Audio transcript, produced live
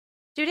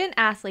Student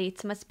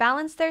athletes must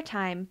balance their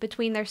time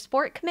between their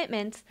sport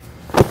commitments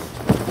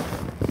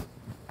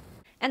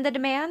and the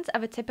demands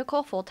of a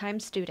typical full-time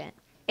student.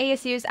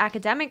 ASU's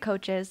academic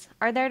coaches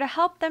are there to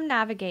help them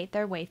navigate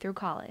their way through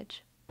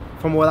college.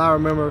 From what I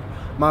remember,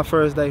 my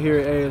first day here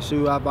at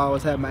ASU, I've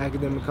always had my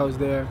academic coach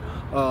there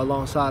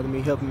alongside of me,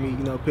 helping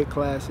me, pick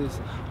classes,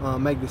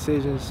 make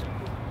decisions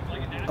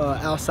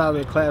outside of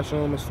the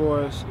classroom as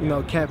far as,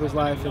 campus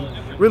life,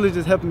 and really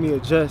just helping me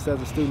adjust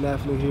as a student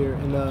athlete here,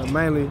 and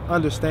mainly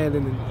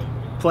understanding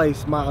and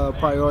place my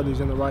priorities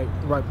in the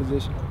right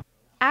position.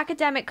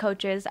 Academic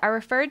coaches are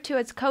referred to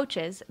as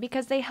coaches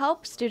because they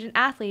help student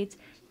athletes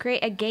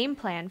create a game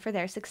plan for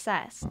their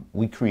success.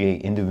 We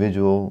create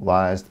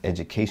individualized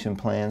education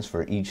plans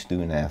for each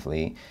student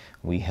athlete.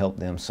 We help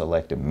them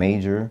select a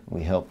major.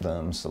 We help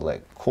them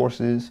select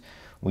courses.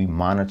 We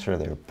monitor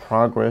their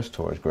progress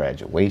towards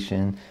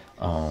graduation.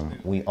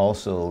 We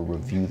also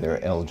review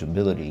their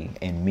eligibility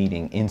in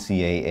meeting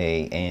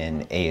NCAA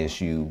and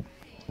ASU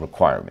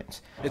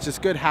requirements. It's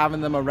just good having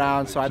them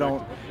around so I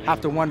don't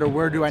have to wonder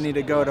where do I need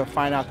to go to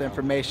find out the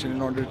information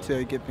in order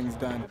to get things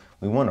done.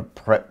 We want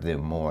to prep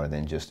them more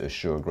than just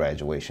assure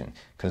graduation,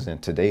 because in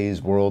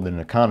today's world and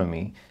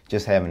economy,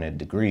 just having a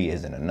degree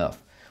isn't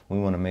enough. We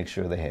want to make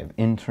sure they have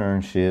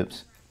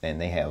internships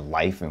and they have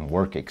life and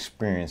work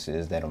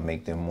experiences that'll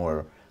make them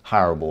more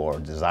hireable or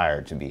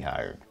desired to be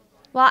hired.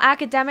 While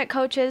academic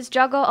coaches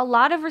juggle a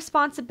lot of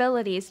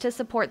responsibilities to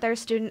support their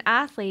student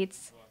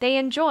athletes, they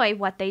enjoy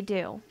what they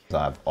do.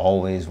 I've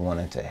always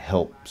wanted to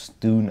help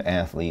student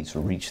athletes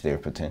reach their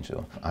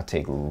potential. I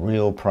take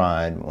real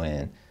pride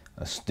when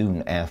a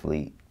student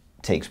athlete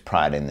takes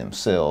pride in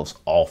themselves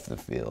off the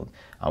field.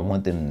 I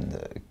want them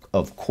to,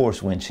 of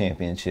course, win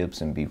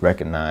championships and be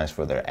recognized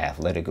for their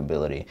athletic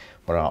ability,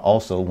 but I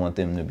also want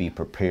them to be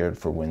prepared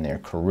for when their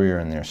career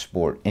and their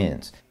sport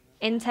ends.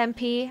 In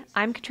Tempe,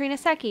 I'm Katyrna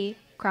Seki,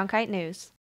 Cronkite News.